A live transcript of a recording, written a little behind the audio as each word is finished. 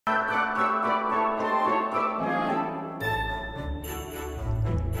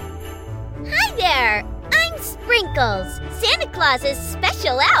sprinkles, Santa Claus's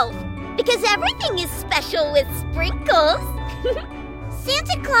special elf. Because everything is special with sprinkles.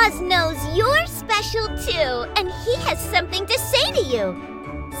 Santa Claus knows you're special too, and he has something to say to you.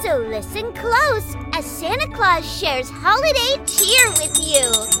 So listen close as Santa Claus shares holiday cheer with you.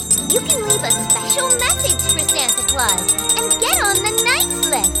 You can leave a special message for Santa Claus and get on the nice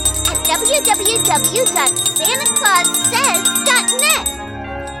list at www.santaclaussays.net.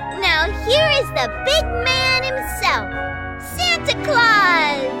 Now here is the big man himself, Santa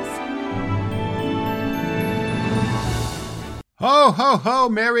Claus! Ho, ho, ho!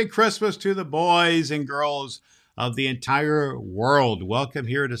 Merry Christmas to the boys and girls of the entire world. Welcome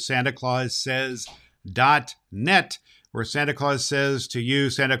here to SantaClausSays.net, where Santa Claus says to you,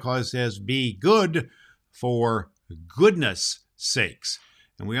 Santa Claus says, be good for goodness sakes.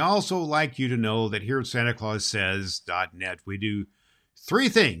 And we also like you to know that here at SantaClausSays.net, we do three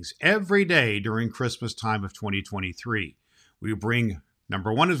things every day during Christmas time of 2023.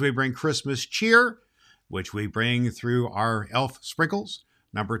 Number one is we bring Christmas cheer, which we bring through our elf sprinkles.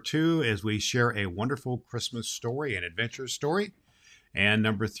 Number two is we share a wonderful Christmas story, an adventure story. And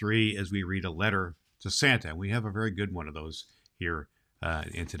number three is we read a letter to Santa. We have a very good one of those here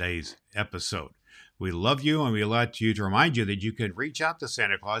in today's episode. We love you, and we like you to remind you that you can reach out to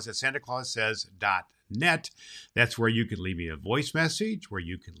Santa Claus at SantaClausSays.net. That's where you can leave me a voice message, where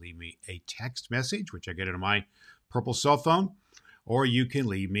you can leave me a text message, which I get on my purple cell phone, or you can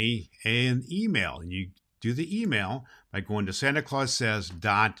leave me an email. And you do the email by going to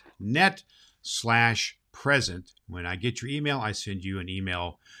SantaClausSays.net/present. When I get your email, I send you an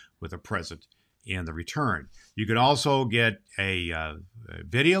email with a present in the return. You can also get a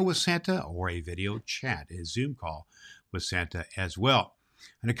video with Santa or a video chat, a Zoom call with Santa as well.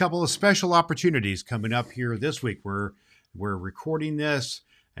 And a couple of special opportunities coming up here this week. We're recording this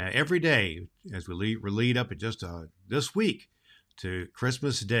every day as we lead up just this week to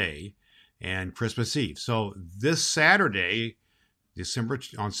Christmas Day and Christmas Eve. So this Saturday, December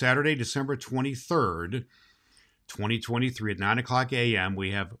 23rd, 2023 at 9 o'clock a.m., we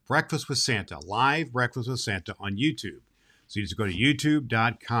have Breakfast with Santa, live Breakfast with Santa on YouTube. So you just go to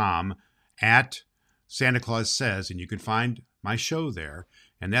youtube.com at Santa Claus Says, and you can find my show there.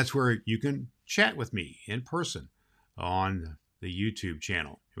 And that's where you can chat with me in person on the YouTube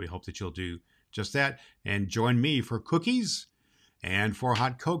channel. We hope that you'll do just that and join me for cookies and for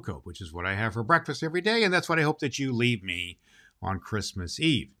hot cocoa, which is what I have for breakfast every day. And that's what I hope that you leave me on Christmas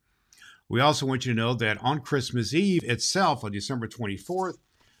Eve. We also want you to know that on Christmas Eve itself, on December 24th,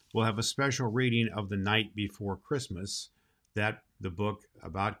 we'll have a special reading of The Night Before Christmas, the book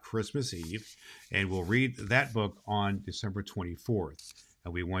about Christmas Eve, and we'll read that book on December 24th.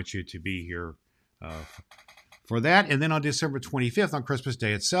 And we want you to be here for that. And then on December 25th, on Christmas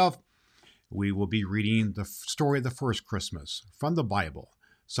Day itself, we will be reading the story of the first Christmas from the Bible.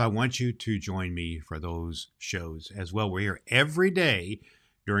 So I want you to join me for those shows as well. We're here every day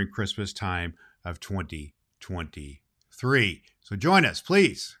during Christmas time of 2023. So join us,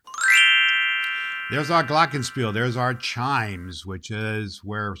 please. There's our glockenspiel. There's our chimes, which is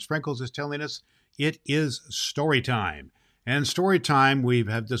where Sprinkles is telling us it is story time. And story time, we've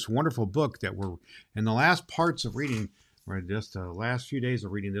had this wonderful book that we're in the last parts of reading. We're just the last few days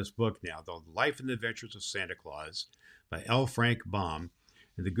of reading this book now, The Life and Adventures of Santa Claus by L. Frank Baum.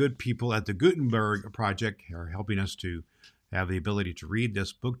 And the good people at the Gutenberg Project are helping us to have the ability to read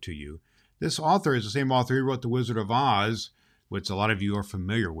this book to you. This author is the same author who wrote The Wizard of Oz, which a lot of you are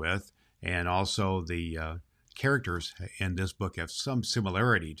familiar with. And also the characters in this book have some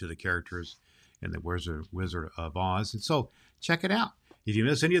similarity to the characters in The Wizard of Oz. And so check it out. If you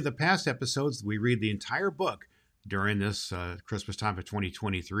miss any of the past episodes, we read the entire book during this Christmas time of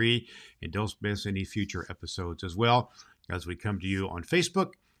 2023. And don't miss any future episodes as well as we come to you on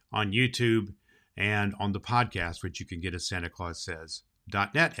Facebook, on YouTube, and on the podcast, which you can get at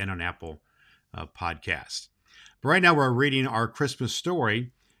SantaClausSays.net and on Apple Podcasts. But right now we're reading our Christmas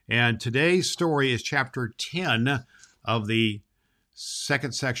story. And today's story is chapter 10 of the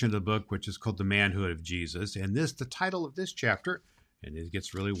second section of the book, which is called The Manhood of Jesus. And the title of this chapter, and it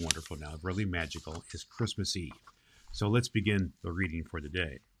gets really wonderful now, really magical, is Christmas Eve. So let's begin the reading for the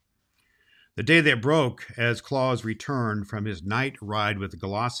day. The day that broke as Claus returned from his night ride with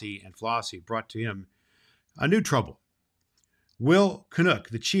Glossie and Flossie brought to him a new trouble. Will Canuck,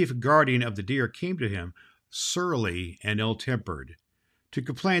 the chief guardian of the deer, came to him, surly and ill-tempered, to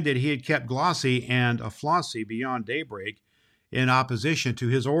complain that he had kept Glossie and Flossie beyond daybreak in opposition to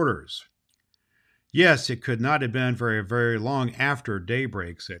his orders. Yes, it could not have been very, very long after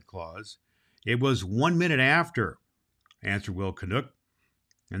daybreak, said Claus. It was 1 minute after, answered Will Canuck,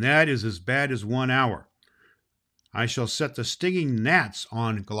 and that is as bad as 1 hour. I shall set the stinging gnats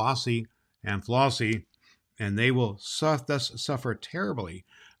on Glossie and Flossie, and they will thus suffer terribly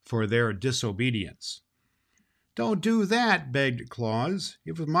for their disobedience." "Don't do that," begged Claus.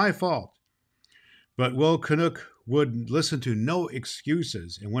 "It was my fault." But Will Canuck would listen to no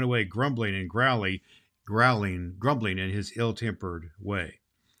excuses and went away grumbling in his ill-tempered way.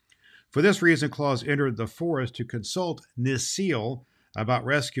 For this reason, Claus entered the forest to consult Necile about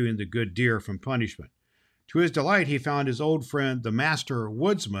rescuing the good deer from punishment. To his delight, he found his old friend, the master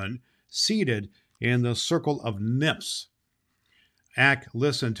woodsman, seated in the circle of nymphs. Ak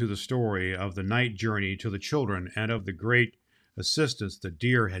listened to the story of the night journey to the children and of the great assistance the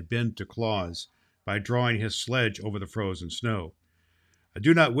deer had been to Claus by drawing his sledge over the frozen snow. "I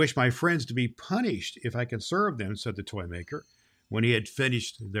do not wish my friends to be punished if I can serve them," said the toy maker, when he had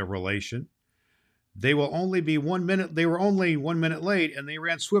finished their relation. They were only 1 minute late, and they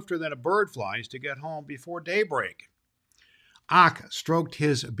ran swifter than a bird flies to get home before daybreak." Ak stroked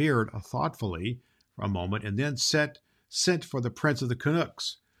his beard thoughtfully for a moment, and then sent for the Prince of the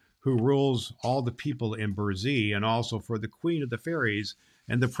Canucks, who rules all the people in Burzee, and also for the Queen of the Fairies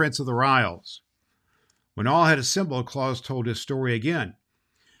and the Prince of the Ryls. When all had assembled, Claus told his story again,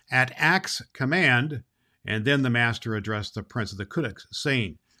 at Ak's command, and then the master addressed the Prince of the Canucks,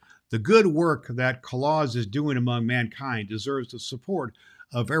 saying, "The good work that Claus is doing among mankind deserves the support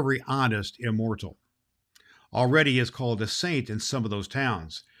of every honest immortal. Already he is called a saint in some of those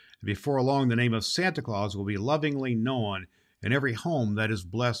towns, and before long the name of Santa Claus will be lovingly known in every home that is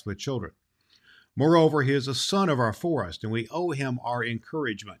blessed with children. Moreover, he is a son of our forest, and we owe him our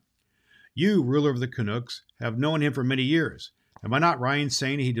encouragement. You, ruler of the Canucks, have known him for many years. Am I not right in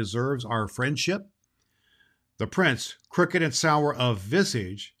saying he deserves our friendship?" The prince, crooked and sour of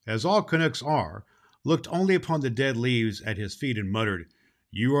visage, as all Canucks are, looked only upon the dead leaves at his feet and muttered,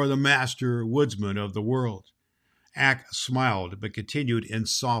 "You are the master woodsman of the world." Ak smiled, but continued in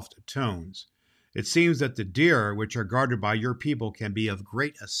soft tones, "It seems that the deer which are guarded by your people can be of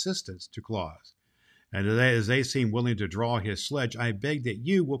great assistance to Claus. And as they seem willing to draw his sledge, I beg that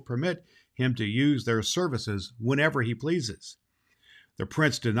you will permit him to use their services whenever he pleases." The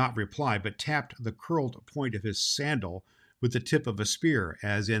prince did not reply, but tapped the curled point of his sandal with the tip of a spear,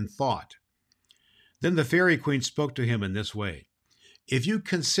 as in thought. Then the fairy queen spoke to him in this way, "If you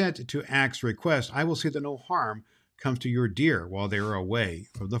consent to Ak's request, I will see that no harm comes to your deer while they are away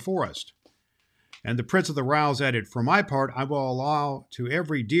from the forest." And the Prince of the Ryls added, "For my part, I will allow to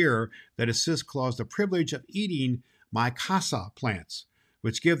every deer that assists Claus the privilege of eating my casa plants,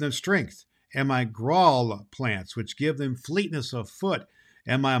 which give them strength, and my grawl plants, which give them fleetness of foot,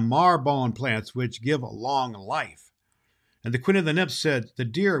 and my marbon plants, which give long life." And the Queen of the Nymphs said, "The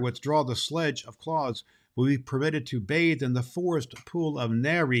deer which draw the sledge of Claus will be permitted to bathe in the forest pool of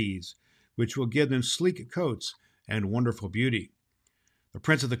Neres, which will give them sleek coats and wonderful beauty." The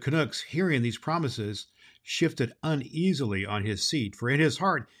Prince of the Canucks, hearing these promises, shifted uneasily on his seat, for in his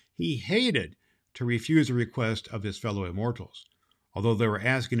heart he hated to refuse a request of his fellow immortals, although they were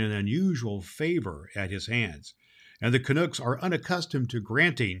asking an unusual favor at his hands, and the Canucks are unaccustomed to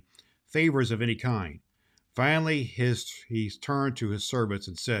granting favors of any kind. Finally, he turned to his servants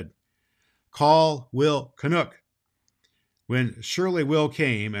and said, "Call Will Canuck." When Shirley Will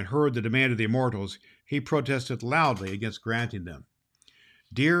came and heard the demand of the immortals, he protested loudly against granting them.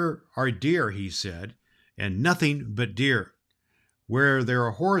 "Deer are deer," he said, "and nothing but deer. Where there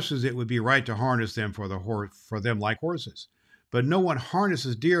are horses, it would be right to harness them for them like horses. But no one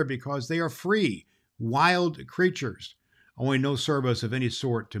harnesses deer because they are free, wild creatures, owing no service of any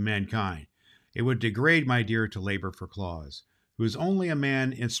sort to mankind. It would degrade my deer to labor for Claus, who is only a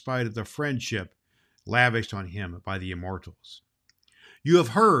man in spite of the friendship lavished on him by the immortals." "You have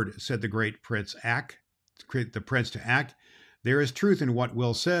heard," said the great Prince to Ak. "There is truth in what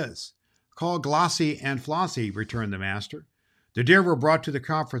Will says." "Call Glossie and Flossie," returned the master. The deer were brought to the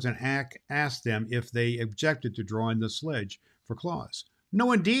conference, and Ak asked them if they objected to drawing the sledge for Claus.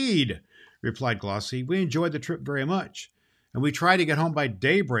 "No, indeed," replied Glossie. "We enjoyed the trip very much, and we tried to get home by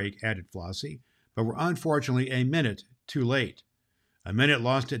daybreak," added Flossie, "but were unfortunately a minute too late." "A minute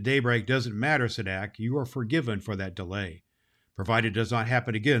lost at daybreak doesn't matter," said Ak. "You are forgiven for that delay." "Provided it does not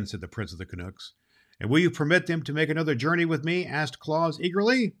happen again," said the Prince of the Canucks. "And will you permit them to make another journey with me?" asked Claus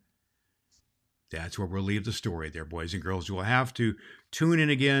eagerly. That's where we'll leave the story there, boys and girls. You will have to tune in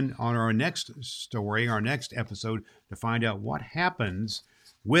again on our next story, our next episode, to find out what happens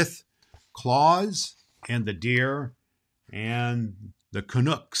with Claus and the deer and the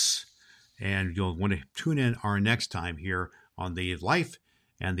Canucks. And you'll want to tune in our next time here on the life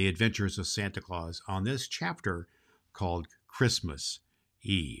and the adventures of Santa Claus on this chapter called Christmas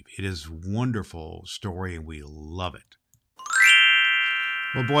Eve. It is a wonderful story, and we love it.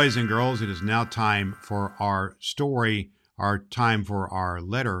 Well, boys and girls, it is now time for our story, time for our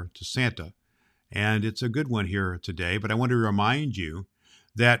letter to Santa. And it's a good one here today, but I want to remind you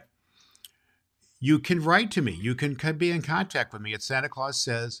that you can write to me. You can be in contact with me at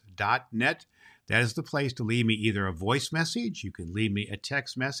santaclaussays.net. That is the place to leave me either a voice message, you can leave me a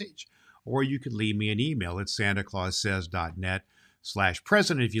text message, or you can leave me an email at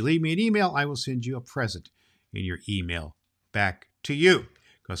santaclaussays.net/present. If you leave me an email, I will send you a present in your email back to you,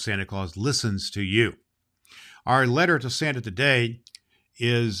 because Santa Claus listens to you. Our letter to Santa today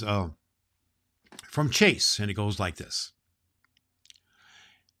is from Chase, and it goes like this.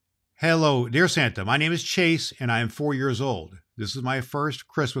 Hello, dear Santa. My name is Chase, and I am 4 years old. This is my first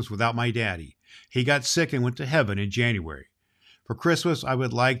Christmas without my daddy. He got sick and went to heaven in January. For Christmas, I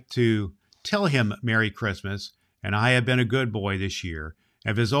would like to tell him Merry Christmas, and I have been a good boy this year.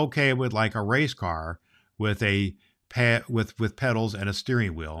 If it's okay, I would like a race car with with pedals and a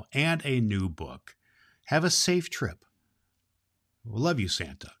steering wheel and a new book. Have a safe trip. Love you,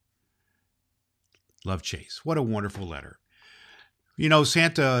 Santa. Love, Chase. What a wonderful letter. You know,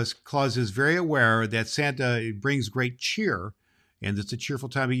 Santa Claus is very aware that Santa brings great cheer, and it's a cheerful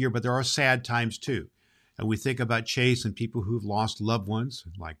time of year, but there are sad times too. And we think about Chase and people who've lost loved ones,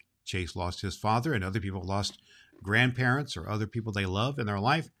 like Chase lost his father, and other people lost grandparents or other people they love in their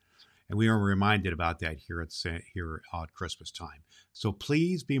life. And we are reminded about that here at Christmas time. So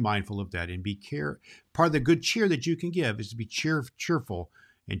please be mindful of that and part of the good cheer that you can give is to be cheerful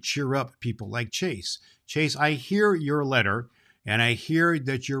and cheer up people like Chase. Chase, I hear your letter, and I hear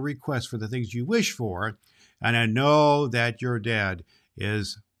that your request for the things you wish for, and I know that your dad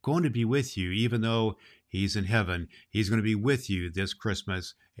is going to be with you, even though he's in heaven. He's going to be with you this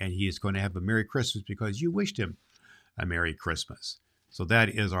Christmas, and he is going to have a Merry Christmas because you wished him a Merry Christmas. So that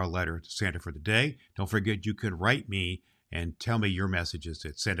is our letter to Santa for today. Don't forget you can write me and tell me your messages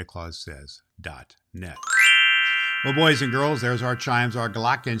at santaclaussays.net. Well, boys and girls, there's our chimes, our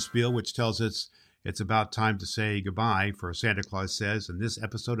Glockenspiel, which tells us it's about time to say goodbye for Santa Claus Says. In this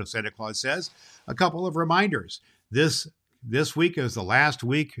episode of Santa Claus Says, a couple of reminders. This week is the last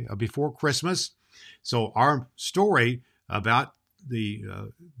week before Christmas. So our story about the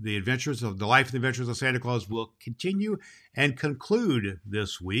adventures of the life and adventures of Santa Claus will continue and conclude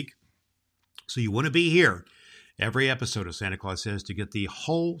this week. So you want to be here every episode of Santa Claus Says to get the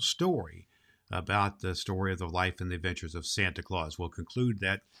whole story about the story of the life and the adventures of Santa Claus. We'll conclude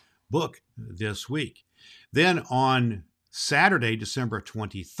that book this week. Then on Saturday, December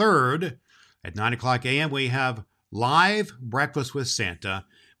 23rd at 9 o'clock a.m., we have live Breakfast with Santa.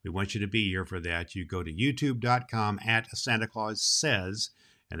 We want you to be here for that. You go to youtube.com at Santa Claus Says,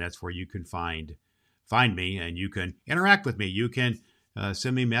 and that's where you can find me, and you can interact with me. You can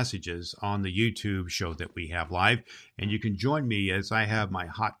send me messages on the YouTube show that we have live, and you can join me as I have my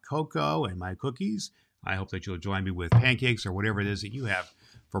hot cocoa and my cookies. I hope that you'll join me with pancakes or whatever it is that you have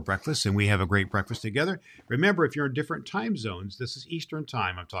for breakfast, and we have a great breakfast together. Remember, if you're in different time zones, this is Eastern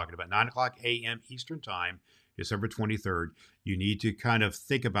Time I'm talking about, 9 o'clock a.m. Eastern Time, December 23rd. You need to kind of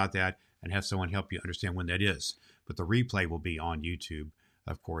think about that and have someone help you understand when that is. But the replay will be on YouTube,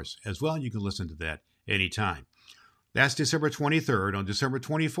 of course, as well. You can listen to that anytime. That's December 23rd. On December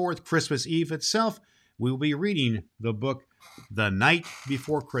 24th, Christmas Eve itself, we will be reading the book The Night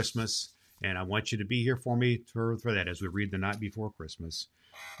Before Christmas. And I want you to be here for me for that as we read The Night Before Christmas.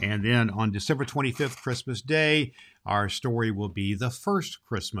 And then on December 25th, Christmas Day, our story will be The First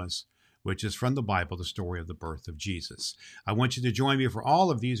Christmas, which is from the Bible, the story of the birth of Jesus. I want you to join me for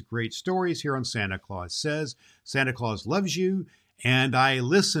all of these great stories here on Santa Claus Says. Santa Claus loves you, and I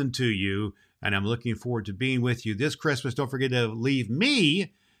listen to you, and I'm looking forward to being with you this Christmas. Don't forget to leave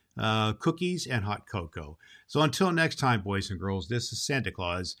me cookies and hot cocoa. So until next time, boys and girls, this is Santa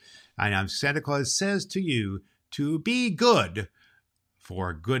Claus, and I'm Santa Claus Says to you to be good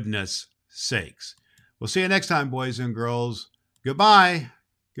for goodness sakes. We'll see you next time, boys and girls. Goodbye.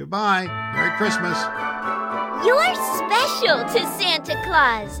 Goodbye. Merry Christmas. You're special to Santa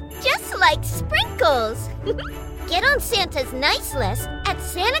Claus, just like sprinkles. Get on Santa's nice list at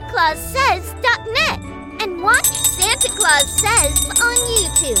santaclaussays.net and watch Santa Claus Says on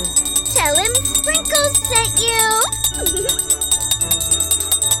YouTube. Tell him Sprinkles sent you.